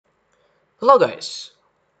Hello guys,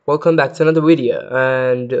 welcome back to another video,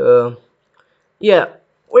 and yeah,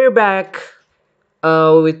 we're back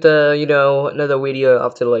with another video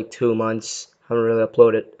after like 2 months. Haven't really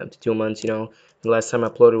uploaded after 2 months. The last time I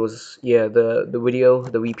uploaded was the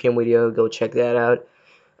VPN video. Go check that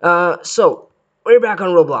out. So we're back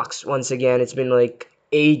on Roblox once again. It's been like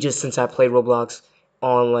ages since I played Roblox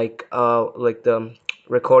on like the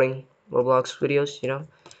recording Roblox videos.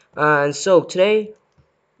 And so today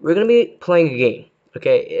we're gonna be playing a game.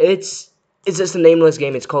 Okay, it's just a nameless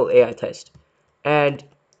game. It's called AI Test, and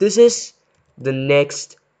this is the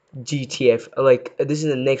next GTF. Like this is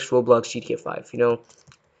the next Roblox GTA 5.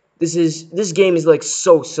 This game is like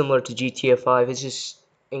so similar to GTA 5. It's just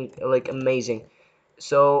like amazing.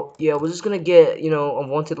 So yeah, we're just gonna get a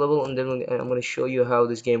wanted level, and then I'm gonna show you how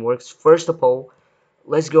this game works. First of all,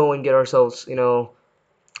 let's go and get ourselves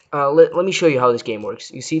let me show you how this game works.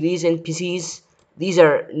 You see these NPCs? These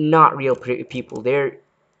are not real people. They're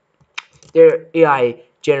AI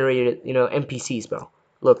generated, NPCs, bro.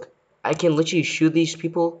 Look, I can literally shoot these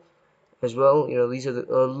people as well. These are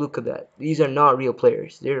the look at that. These are not real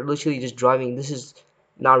players. They're literally just driving. This is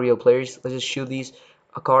not real players. Let's just shoot these.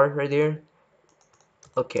 A car right there.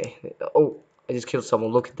 Okay. Oh, I just killed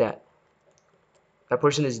someone. Look at that. That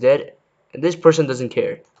person is dead, and this person doesn't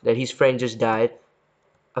care that his friend just died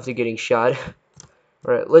after getting shot.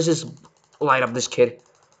 All right, let's just light up this kid.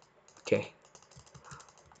 Okay.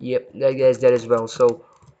 Yep, that guy's dead as well. So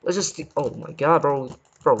let's just. Oh my god, bro,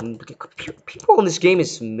 people in this game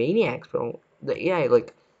is maniacs, bro. The AI,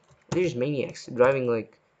 like, they're just maniacs, driving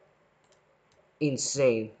like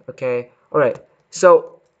insane. Okay, all right.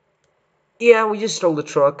 So yeah, we just stole the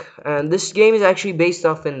truck, and this game is actually based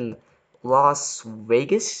off in Las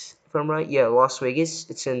Vegas, if I'm right. Yeah, Las Vegas.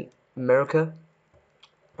 It's in America,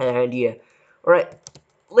 and yeah. All right,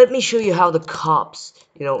 let me show you how the cops,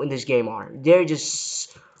 in this game are. They're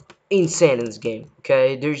just insane in this game.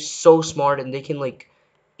 Okay, they're so smart and they can like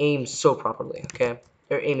aim so properly. Okay,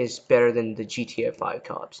 their aim is better than the GTA 5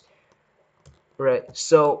 cops. Right.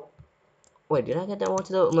 So wait, did I get that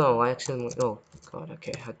wanted level? No, I accidentally. Oh god.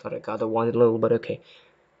 Okay, I thought I got the wanted level, but okay.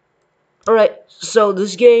 All right. So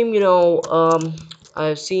this game,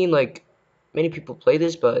 I've seen like many people play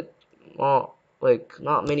this, but like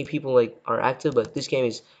not many people like are active. But this game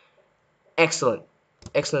is excellent.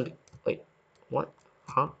 Excellent. Wait, what?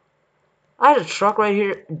 Huh? I had a truck right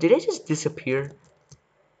here. Did it just disappear?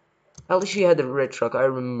 I literally had the red truck. I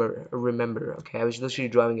remember. Remember. Okay, I was literally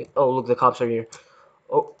driving it. Oh, look, the cops are here.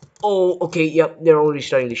 Oh, oh. Okay, yep. They're already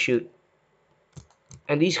starting to shoot.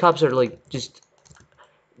 And these cops are like just.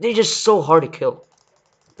 They're just so hard to kill.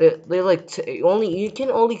 They like only you can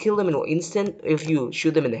only kill them in an instant if you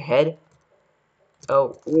shoot them in the head.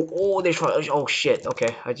 Oh, oh, oh they're trying. Oh shit.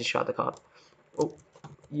 Okay, I just shot the cop. Oh,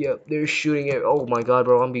 yep. They're shooting it. Oh my god,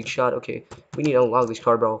 bro. I'm being shot. Okay, we need to unlock this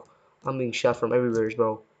car, bro. I'm being shot from everywhere,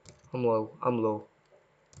 bro. I'm low. I'm low.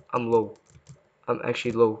 I'm low. I'm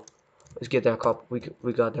actually low. Let's get that cop. We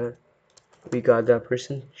got her. We got that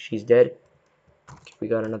person. She's dead. We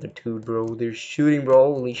got another dude, bro. They're shooting,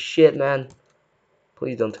 bro. Holy shit, man.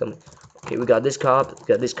 Please don't tell me. Okay, we got this cop. We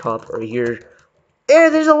got this cop right here. Yeah,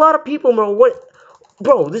 there's a lot of people, bro. What?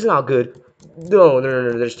 Bro, this is not good. No, no, no,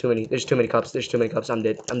 no. There's too many. There's too many cops. There's too many cops. I'm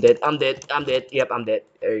dead. I'm dead. I'm dead. I'm dead. Yep, I'm dead.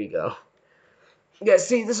 There you go. Yeah,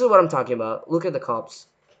 see, this is what I'm talking about. Look at the cops.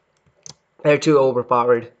 They're too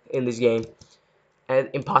overpowered in this game. And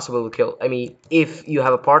impossible to kill. I mean, if you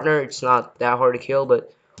have a partner, it's not that hard to kill,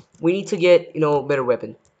 but we need to get, a better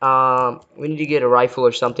weapon. We need to get a rifle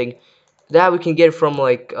or something that we can get from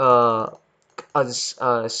like a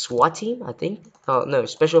SWAT team, I think. No,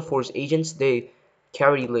 special force agents. They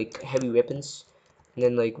carry like heavy weapons, and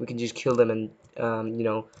then like we can just kill them and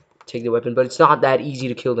take the weapon. But it's not that easy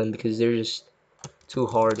to kill them because they're just too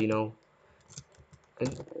hard. And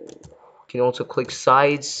can also click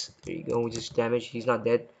sides. There you go. We just damage. He's not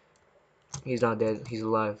dead. He's not dead. He's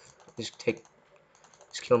alive. Just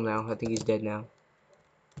kill him now. I think he's dead now.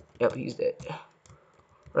 Yep, he's dead.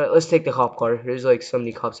 Right, let's take the cop car. There's like so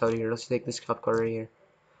many cops out here. Let's take this cop car right here.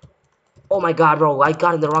 Oh my god, bro. I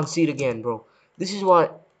got in the wrong seat again, bro. This is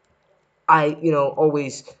what I,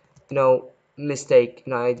 always, mistake.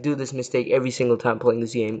 I do this mistake every single time playing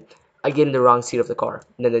this game. I get in the wrong seat of the car,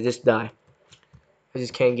 and then I just die. I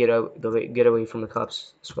just can't get away from the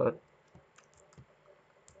cops. That's what.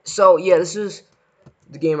 So yeah, this is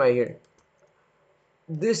the game right here.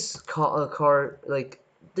 This car, like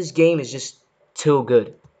this game is just too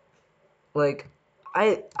good. Like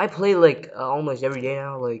I play like almost every day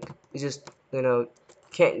now. Like it's just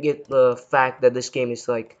can't get the fact that this game is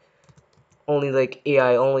like only like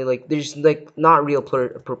AI, only like there's like not real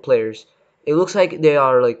players. It looks like they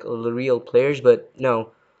are like real players, but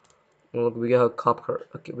no. Look, we got a cop car.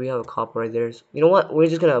 Okay, we have a cop right there. So, you know what? We're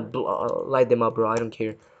just gonna light them up, bro. I don't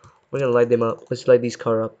care. We're gonna light them up. Let's light these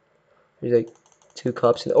car up. There's like two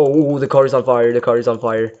cops. And oh, the car is on fire. The car is on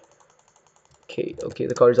fire. Okay, okay,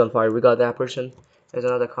 the car is on fire. We got that person. There's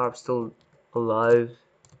another cop still alive.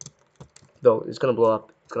 No, it's gonna blow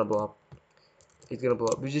up. It's gonna blow up. It's gonna blow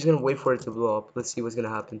up. We're just gonna wait for it to blow up. Let's see what's gonna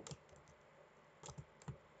happen.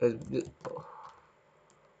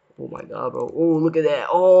 Oh my god, bro. Oh, look at that.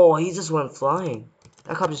 Oh, he just went flying.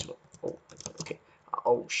 That cop just. Oh, okay.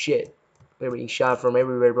 Oh, shit. They're being shot from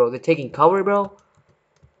everywhere, bro. They're taking cover, bro.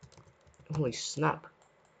 Holy snap.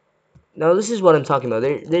 Now, this is what I'm talking about.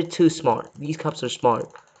 They're too smart. These cops are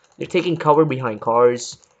smart. They're taking cover behind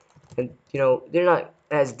cars. And, you know, they're not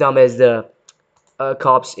as dumb as the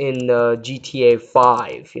cops in GTA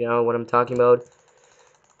 5. You know what I'm talking about?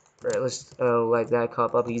 Right, let's light that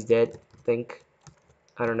cop up. He's dead, I think.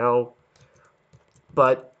 I don't know.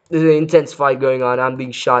 But there's an intense fight going on. I'm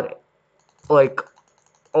being shot like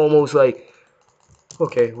almost like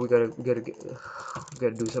okay, we gotta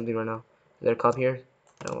do something right now. Is there a cop here?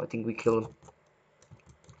 No, I think we kill him.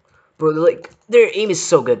 Bro, like their aim is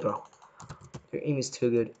so good, bro. Their aim is too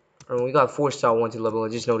good. We got 4-star wanted level. I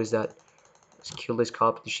just noticed that. Let's kill this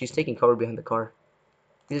cop. She's taking cover behind the car.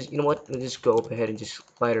 You know what? Let's just go up ahead and just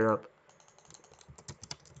light her up.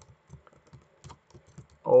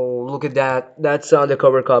 Oh, look at that. That's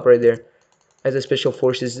undercover cop right there. As a special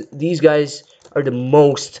forces. These guys are the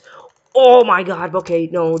most. Oh my god. Okay,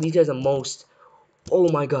 no, these guys are most. Oh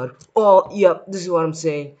my god. Oh, yeah, this is what I'm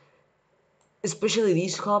saying. Especially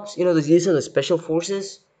these cops, you know, these are the special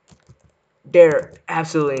forces. They're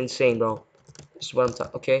absolutely insane, bro. This is what I'm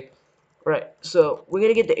talking. Okay, right. So we're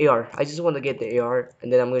gonna get the AR. I just want to get the AR,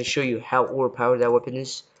 and then I'm gonna show you how overpowered that weapon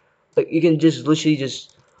is. Like you can just literally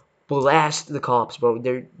just blast the cops, bro.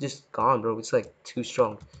 They're just gone, bro. It's like too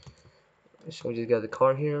strong. So we just got the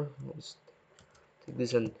car here. Let's take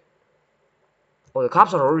this and oh, the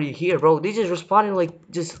cops are already here, bro. They just responded in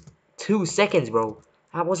like just 2 seconds, bro.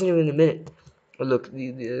 That wasn't even a minute. Look, I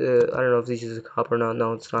don't know if this is a cop or not.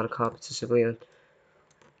 No, it's not a cop. It's a civilian.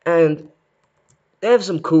 And they have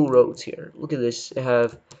some cool roads here. Look at this. They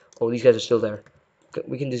have. Oh, these guys are still there.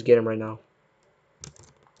 We can just get them right now.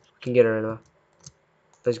 We can get them right now.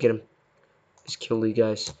 Let's get them. Let's kill these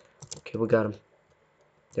guys. Okay, we got them.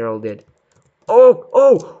 They're all dead. Oh,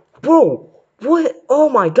 oh, bro. What? Oh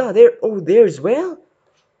my God. There as well.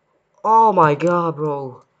 Oh my God,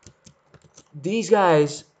 bro. These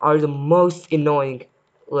guys are the most annoying,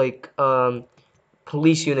 like,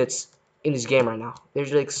 police units in this game right now. They're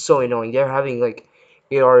like so annoying. They're having like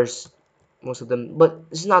ARs, most of them. But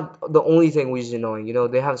it's not the only thing which is annoying. You know,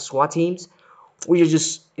 they have SWAT teams, which are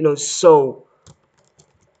just so.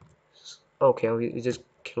 Okay, we just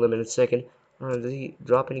kill him in a second. Did he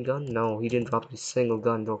drop any gun? No, he didn't drop a single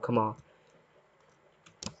gun, bro. Come on.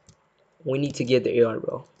 We need to get the AR,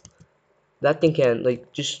 bro. That thing can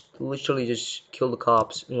like just literally just kill the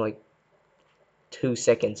cops in like 2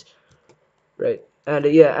 seconds, right? And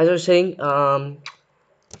yeah, as I was saying,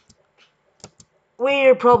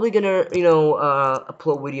 we're probably gonna,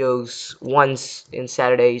 upload videos once in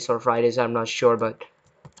Saturdays or Fridays. I'm not sure, but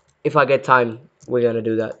if I get time, we're gonna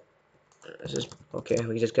do that. Okay.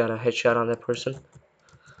 We just got a headshot on that person.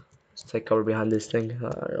 Let's take cover behind this thing. I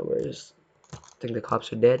don't know where is. I think the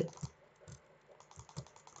cops are dead.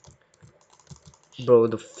 Bro,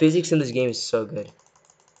 the physics in this game is so good.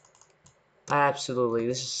 Absolutely,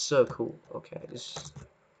 this is so cool. Okay,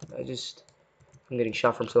 I'm getting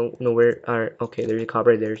shot from so nowhere. Alright, okay, there's a cop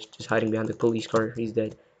right there, just hiding behind the police car. He's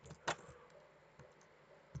dead.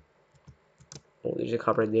 Oh, there's a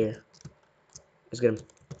cop right there. Let's get him.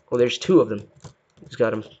 Oh, there's two of them. Just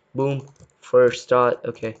got him. Boom. First shot.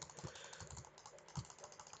 Okay.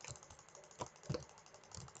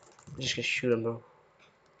 I'm just gonna shoot him, bro.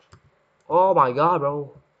 Oh my god,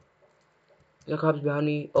 bro. The cops behind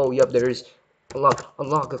me. Oh, yep, there is. Unlock.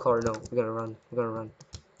 Unlock the car. No, we gotta run. We gotta run.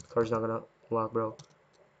 The car's not gonna unlock, bro.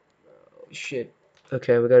 Oh, shit.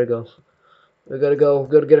 Okay, we gotta go. We gotta go. We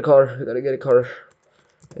gotta get a car. We gotta get a car.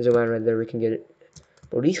 There's a van right there. We can get it.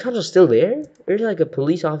 Bro, these cops are still there? There's like a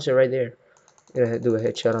police officer right there. I'm gonna do a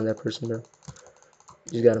headshot on that person, bro.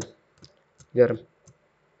 Just got him. Got him.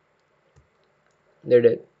 They're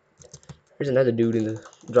dead. There's another dude in the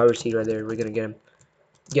driver's seat right there. We're gonna get him.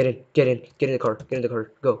 Get in. Get in. Get in the car. Get in the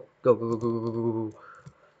car. Go. Go. Go. Go. Go. Go. Go. Go. Go.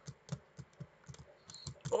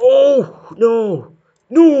 Oh no!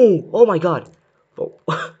 No! Oh my god! Oh,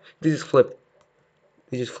 they just flipped.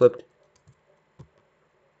 They just flipped.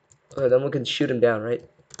 Then we can shoot him down, right?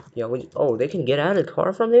 Yeah. Oh, they can get out of the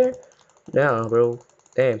car from there. Now, bro.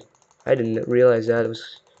 Damn. I didn't realize that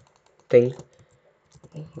was a thing.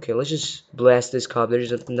 Okay, let's just blast this cop.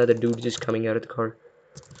 There's another dude just coming out of the car.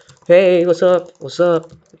 Hey, what's up? What's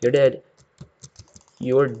up? You're dead.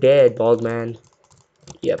 You're dead, bald man.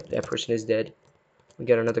 Yep, that person is dead. We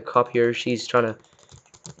got another cop here. She's trying to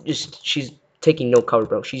she's taking no cover,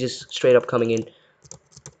 bro. She's just straight up coming in.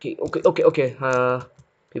 Okay, okay, okay, okay.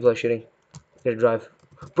 People are shooting. Gotta drive,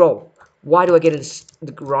 bro. Why do I get in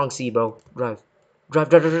the wrong seat, bro? Drive, drive,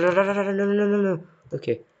 drive, drive, drive, drive, drive, no, no, no, no.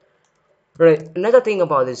 Okay. Right. Another thing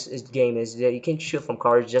about this game is that you can shoot from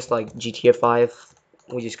cars just like GTA 5,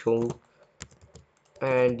 which is cool.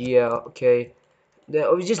 And yeah, okay.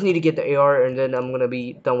 We just need to get the AR, and then I'm gonna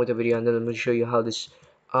be done with the video, and then I'm gonna show you how this,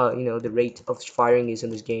 the rate of firing is in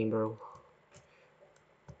this game, bro.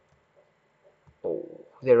 Oh,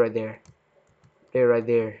 they're right there. They're right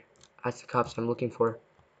there. That's the cops I'm looking for.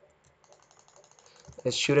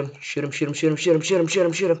 Let's shoot him. Shoot him. Shoot him. Shoot him. Shoot him. Shoot him. Shoot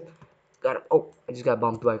him. Shoot him. Got him. Oh, I just got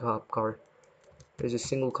bumped by a cop car. There's a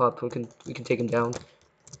single cop. We can take him down.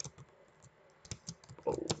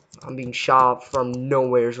 Oh, I'm being shot from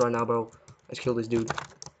nowheres right now, bro. Let's kill this dude.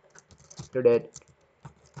 You're dead.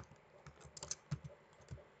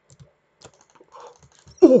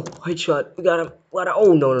 Oh, headshot. We got him.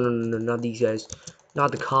 Oh, no, no, no, no, no, not these guys.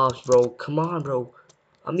 Not the cops, bro. Come on, bro.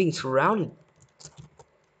 I'm being surrounded.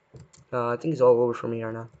 I think it's all over for me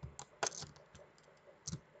right now.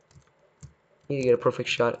 Need to get a perfect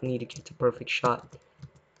shot. I need to get the perfect shot.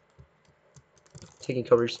 Taking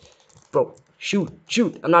covers. Bro, shoot,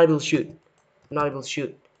 shoot. I'm not able to shoot. I'm not able to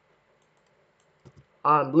shoot.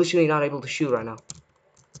 I'm literally not able to shoot right now.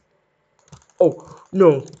 Oh,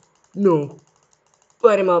 no. No.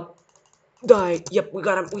 Light him up. Die. Yep, we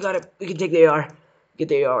got him. We got him. We can take the AR. Get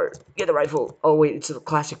the AR. Get the rifle. Oh, wait, it's a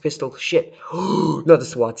classic pistol. Shit. Not the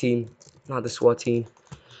SWAT team. Not the SWAT team.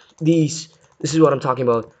 This is what I'm talking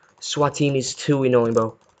about. SWAT team is too annoying,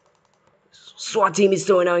 bro. SWAT team is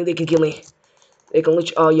too annoying. They can kill me. They can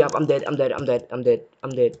literally. Oh, yeah, I'm dead. I'm dead. I'm dead. I'm dead. I'm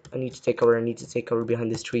dead. I need to take cover. I need to take cover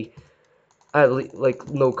behind this tree. I have, like,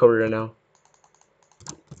 no cover right now.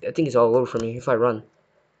 I think it's all over for me. If I run,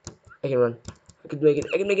 I can run. I can make it.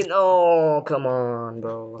 I can make it. Oh, come on,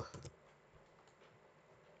 bro.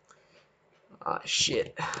 Ah,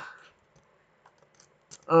 shit.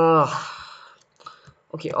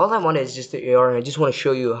 Okay, all I wanted is just the AR, and I just want to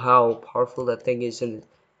show you how powerful that thing is. And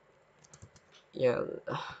yeah,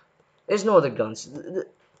 there's no other guns.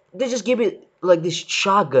 They just give it like this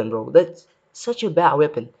shotgun, bro. That's such a bad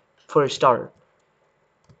weapon for a starter.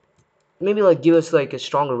 Maybe like give us like a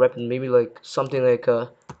stronger weapon. Maybe like something like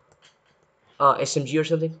a SMG or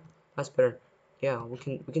something. That's better. Yeah, we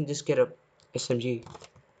can just get a SMG.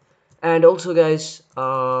 And also, guys,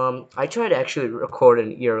 I tried to actually record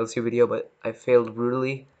an ERLC video, but I failed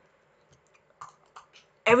brutally.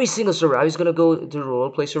 Every single server, I was gonna go to the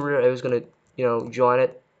roleplay server. I was gonna, join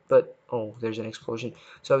it, but oh, there's an explosion.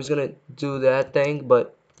 So I was gonna do that thing,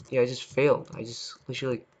 but yeah, I just failed. I just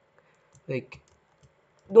literally like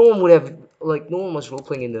no one would have no one was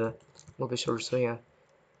roleplaying in the roleplay server. So yeah,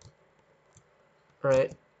 all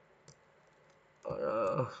right.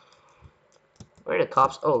 Uh, where are the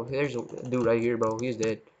cops? Oh, there's a dude right here, bro. He's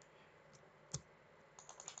dead.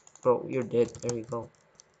 Bro, you're dead. There you go.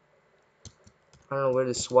 I don't know where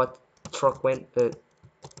the SWAT truck went, but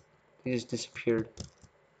he just disappeared.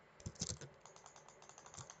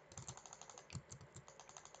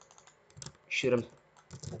 Shoot him.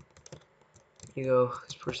 You go.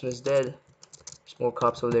 This person is dead. There's more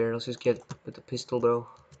cops over there. Let's just get with the pistol, bro.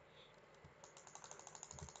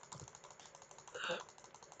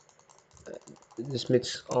 This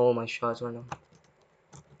missed all my shots right now.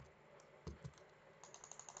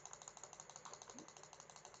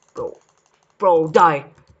 Bro. Bro, die!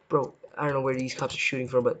 Bro, I don't know where these cops are shooting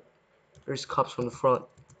from, but there's cops from the front.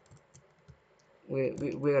 We're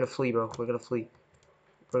gonna flee, bro. We're gonna flee.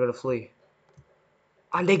 We're gonna flee.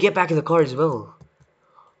 And they get back in the car as well.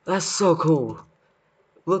 That's so cool.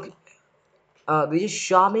 Look, they just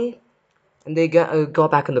shot me, and they got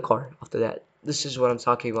back in the car after that. This is what I'm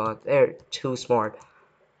talking about. They're too smart.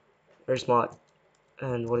 They're smart.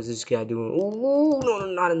 And what is this guy doing? Ooh, no, no,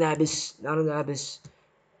 not in the abyss. Not in the abyss.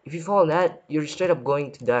 If you fall in that, you're straight up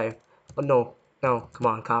going to die. Oh, no. No, come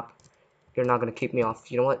on, cop. You're not gonna kick me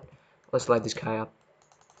off. You know what? Let's light this guy up.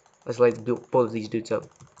 Let's light both of these dudes up.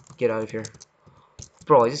 Get out of here.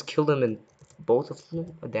 Bro, I just killed them in both of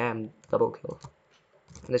them? A damn double kill.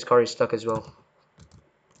 And this car is stuck as well.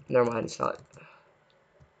 Never mind, it's not.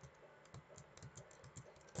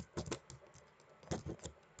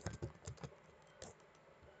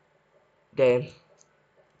 Damn.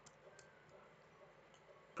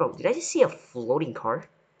 Bro, did I just see a floating car?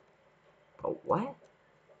 Bro, what?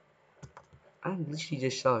 I literally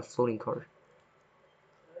just saw a floating car.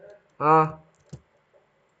 Uh,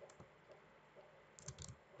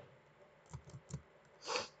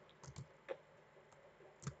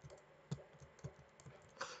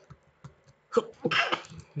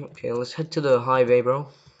 okay, let's head to the highway, bro.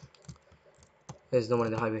 There's no one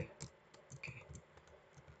in the highway. Okay.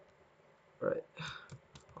 Right.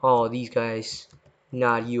 Oh, these guys.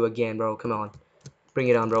 Not you again, bro. Come on. Bring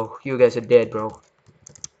it on, bro. You guys are dead, bro.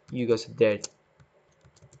 You guys are dead.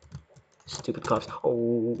 Stupid cops.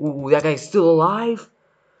 Oh, that guy's still alive?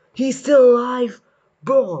 He's still alive?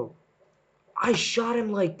 Bro, I shot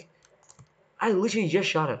him like... I literally just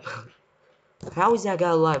shot him. How is that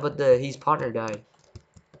guy alive, but his partner died?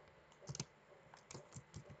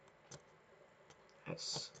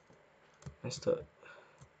 That's the...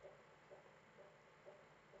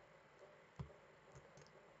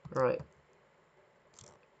 Alright.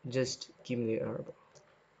 Just give me the AR, bro.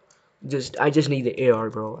 I just need the AR,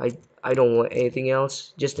 bro. I don't want anything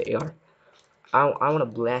else. Just the AR. I want to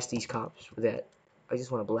blast these cops with that. I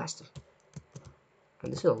just want to blast them.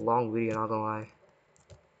 And this is a long video, not gonna lie.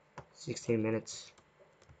 16 minutes.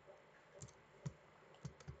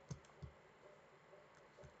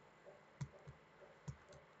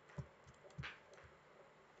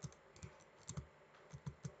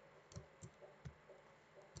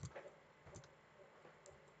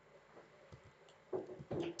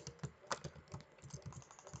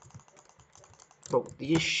 Bro, they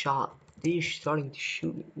just shot. They're starting to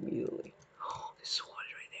shoot me immediately. Oh, the SWAT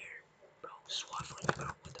is right there. Bro, SWAT for me, bro.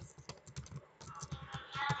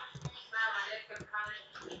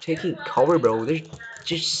 What the taking cover, bro. They're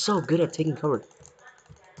just so good at taking cover.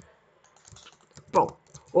 Bro,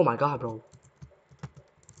 oh my god, bro.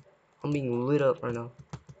 I'm being lit up right now.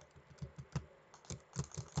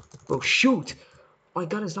 Bro, shoot! My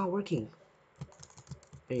gun is not working.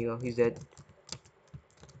 There you go, he's dead.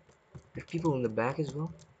 There's people in the back as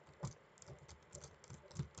well.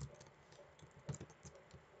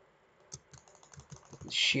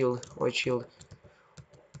 Shield, white shield.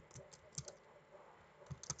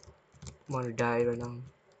 I'm gonna die right now.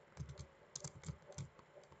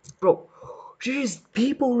 Bro, there's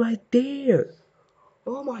people right there.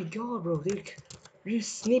 Oh my god, bro. They're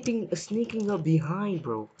sneaking up behind,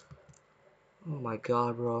 bro. Oh my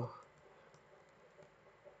god, bro.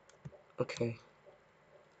 Okay.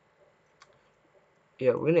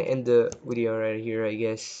 Yeah, we're gonna end the video right here, I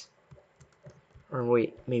guess. Or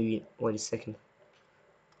wait, wait a second.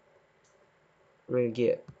 We're gonna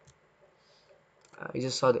get... I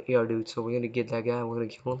just saw the AR dude, so we're gonna get that guy, we're gonna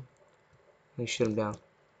kill him. And shoot him down.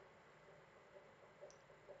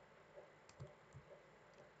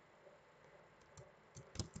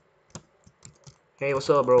 Hey, what's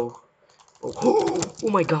up, bro? Oh, oh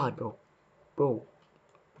my god, bro. Bro.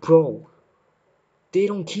 Bro. They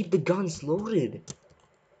don't keep the guns loaded.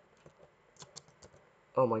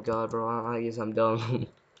 Oh my god, bro. I guess I'm dumb.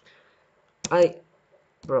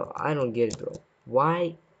 Bro, I don't get it, bro.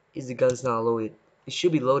 Why is the guns not loaded? It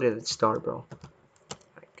should be loaded at the start, bro.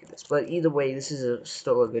 My goodness. But either way, this is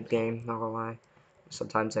still a good game, not gonna lie.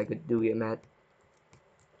 Sometimes I could do get mad.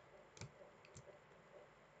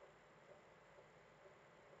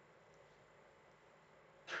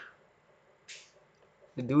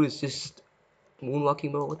 The dude is just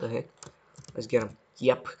moonwalking, bro. What the heck? Let's get him.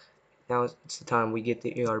 Yep. Now it's the time we get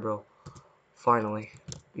the AR, bro. Finally.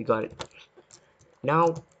 We got it.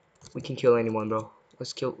 Now we can kill anyone, bro.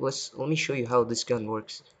 Let me show you how this gun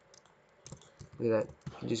works. Look at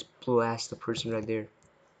that. You just blast the person right there.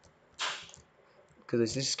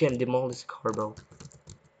 Because this can demolish the car, bro.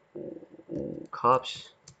 Ooh, cops.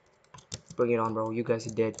 Bring it on, bro. You guys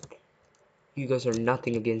are dead. You guys are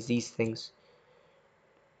nothing against these things.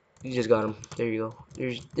 You just got him. There you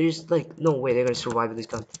go. There's like no way they're gonna survive with this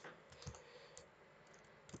gun.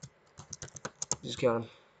 Just got him.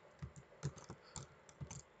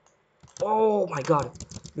 Oh my god.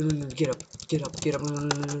 Get up. Get up. Get up.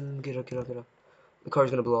 Get up. Get up. Get up. The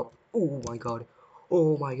car's gonna blow up. Oh my god.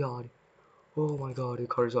 Oh my god. Oh my god. The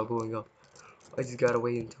car's all blowing up. I just got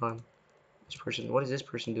away in time. This person. What is this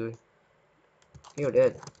person doing? You're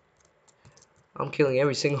dead. I'm killing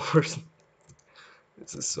every single person.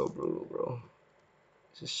 This is so brutal, bro.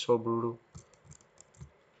 This is so brutal.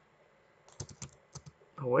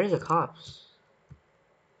 Bro, where's the cops?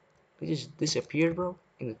 They just disappeared, bro,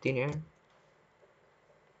 in the thin air.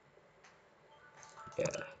 Yeah,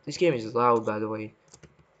 this game is loud, by the way.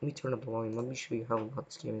 Let me turn up the volume. Let me show you how loud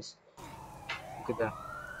this game is. Look at that.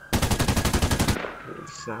 Holy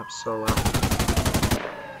snap, so loud.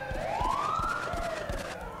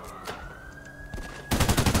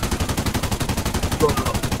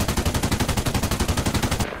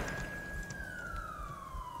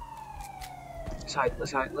 Let's hide.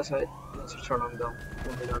 Let's hide. Let's hide. Let's return on them.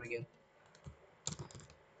 When we're done again.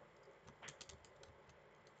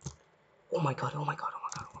 Oh my god. Oh my god. Oh my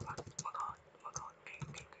god. Oh my god. Oh my god. Oh my god. Okay.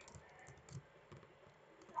 Okay. Okay.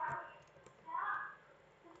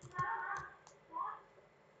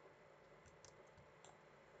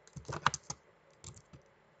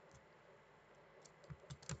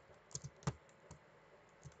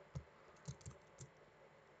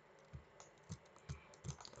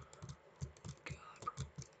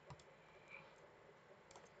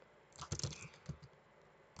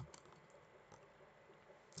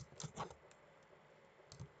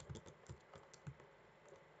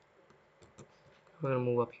 We're gonna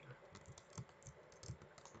move up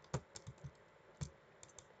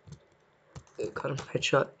here. Cut him.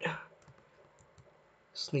 Headshot.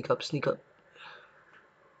 Sneak up. Sneak up.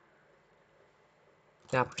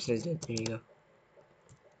 That person is dead. There you go.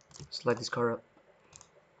 Slide this car up.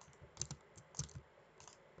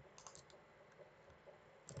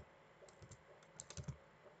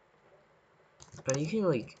 And you can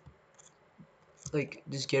like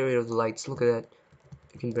just get rid of the lights. Look at that.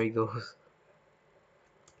 You can break those.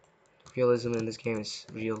 Realism in this game is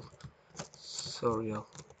real. So real.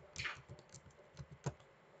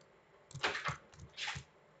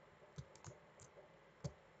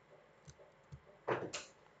 Oh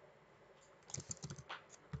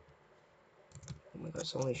my god,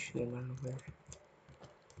 someone shooting right over there.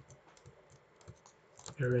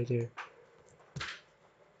 They're right there.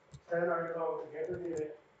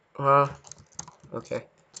 Okay.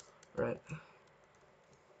 Right.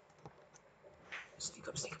 Sneak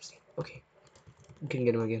up, sneak up, sneak up. Okay. You can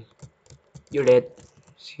get him again. You're dead.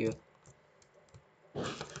 See you.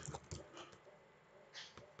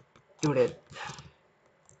 You're dead.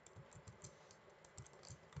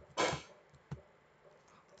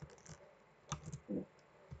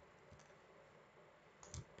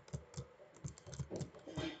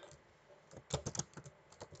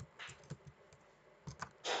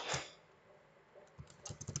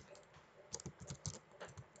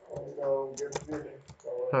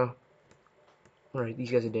 Huh. Alright, these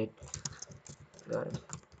guys are dead. Got him.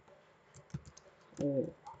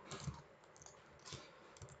 Ooh.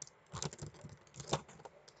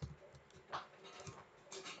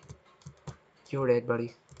 You're dead,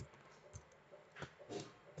 buddy.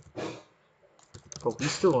 Bro,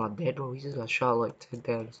 he's still not dead, bro. He just got shot like 10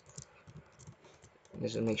 times.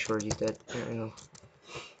 Just to make sure he's dead. I know.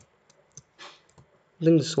 I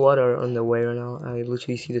think the SWAT are on the way right now. I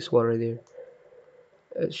literally see the SWAT right there.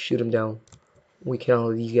 Shoot him down. We cannot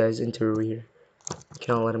let these guys enter here. We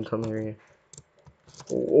cannot let them come here.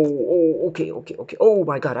 Oh, okay, okay, okay. Oh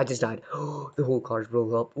my god, I just died. The whole car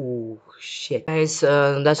broke up. Oh, shit. Guys,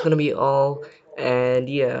 that's gonna be all. And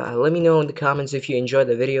yeah, let me know in the comments if you enjoyed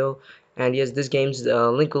the video. And yes, this game's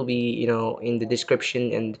link will be, in the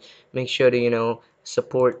description. And make sure to,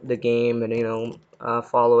 support the game and,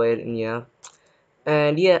 follow it. And yeah.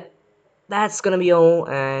 And yeah, that's gonna be all.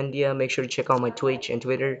 And yeah, make sure to check out my Twitch and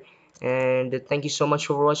Twitter. And thank you so much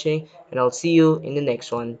for watching. And I'll see you in the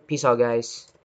next one. Peace out, guys.